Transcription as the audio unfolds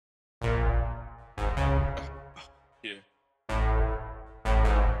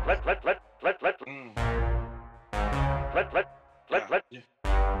Make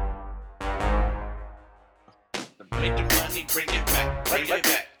the money, bring it back, bring it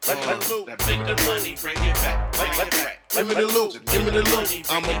back. Make the money, bring it back, bring it back. Give me the loot, give me the loot.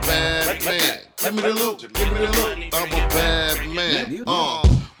 I'm a bad man. Give me the loot, give me the loot. I'm a bad man.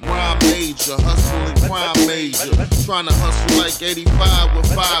 Rhyme major, hustling crime major. Trying to hustle like 85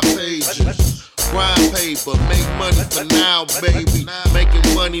 with 5 pages. Grind paper, make money for now, baby.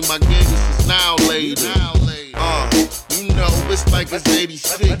 Making money, my games is now later. You know, it's like it's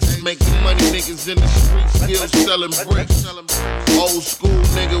 86. Making money, niggas in the streets still selling bricks. Old school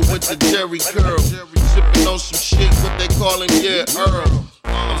nigga with the Jerry curl. Sipping on some shit, what they callin', yeah, Earl.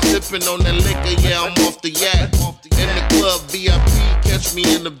 I'm sipping on that liquor, yeah, I'm off the yak. In the club, VIP, catch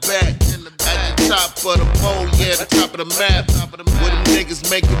me in the back. At the top of the pole, yeah, the top of the map. Where them niggas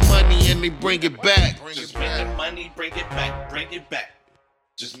making money and they bring it back. Just make the money, bring it back, bring it back.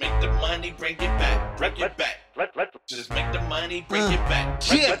 Just make the money, bring it back, bring it back. Just make the money, bring it back,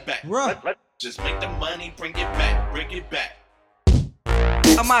 bring it back. Just make the money, bring it back, bring it back.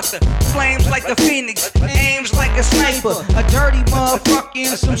 I'm out the flames like a phoenix, aims like a sniper, a dirty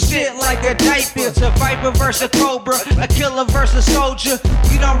motherfucker, some shit like a diaper. It's a viper versus a cobra, a killer versus soldier.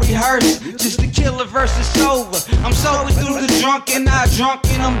 We don't rehearse, just the killer versus sober. I'm sober through the drunk and not drunk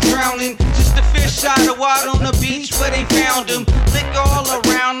and I'm drowning. Just a fish out of water on the beach where they found him. Liquor all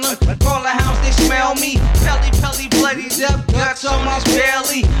around them, call the house, they smell me. Pelly, bloodied up, guts almost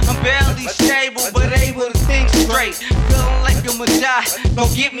barely. I'm barely stable, but able to think straight. Feeling like I'm a die. Go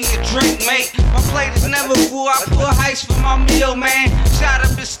get me a drink, mate. My plate is never full. I put ice for my meal, man. Shot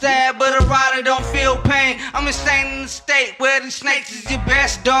up and stab, but a rider don't feel pain. I'm insane in the state where the snakes is your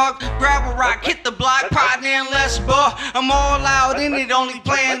best dog. Grab a rock, hit the block, partner, and let's ball. I'm all out in it, only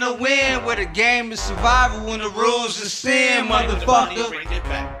playing to win. Where the game is survival when the rules is sin, motherfucker. Bring it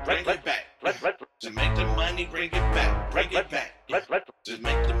back, bring it back. To make the money, bring it back, bring it back. Just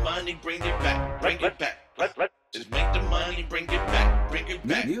make the money, bring it back, bring it back. Just make the money, bring it back, bring it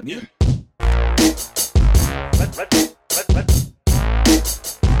back. Yeah.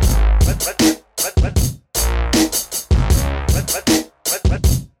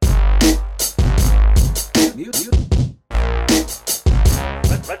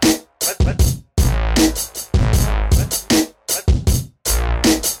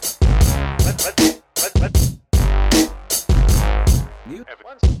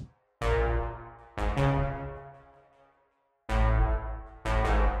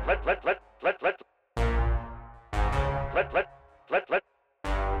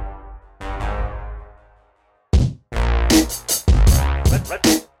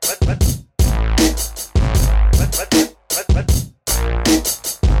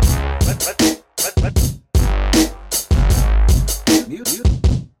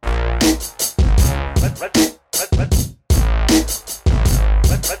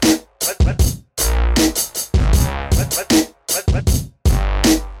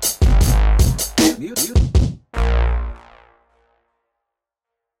 You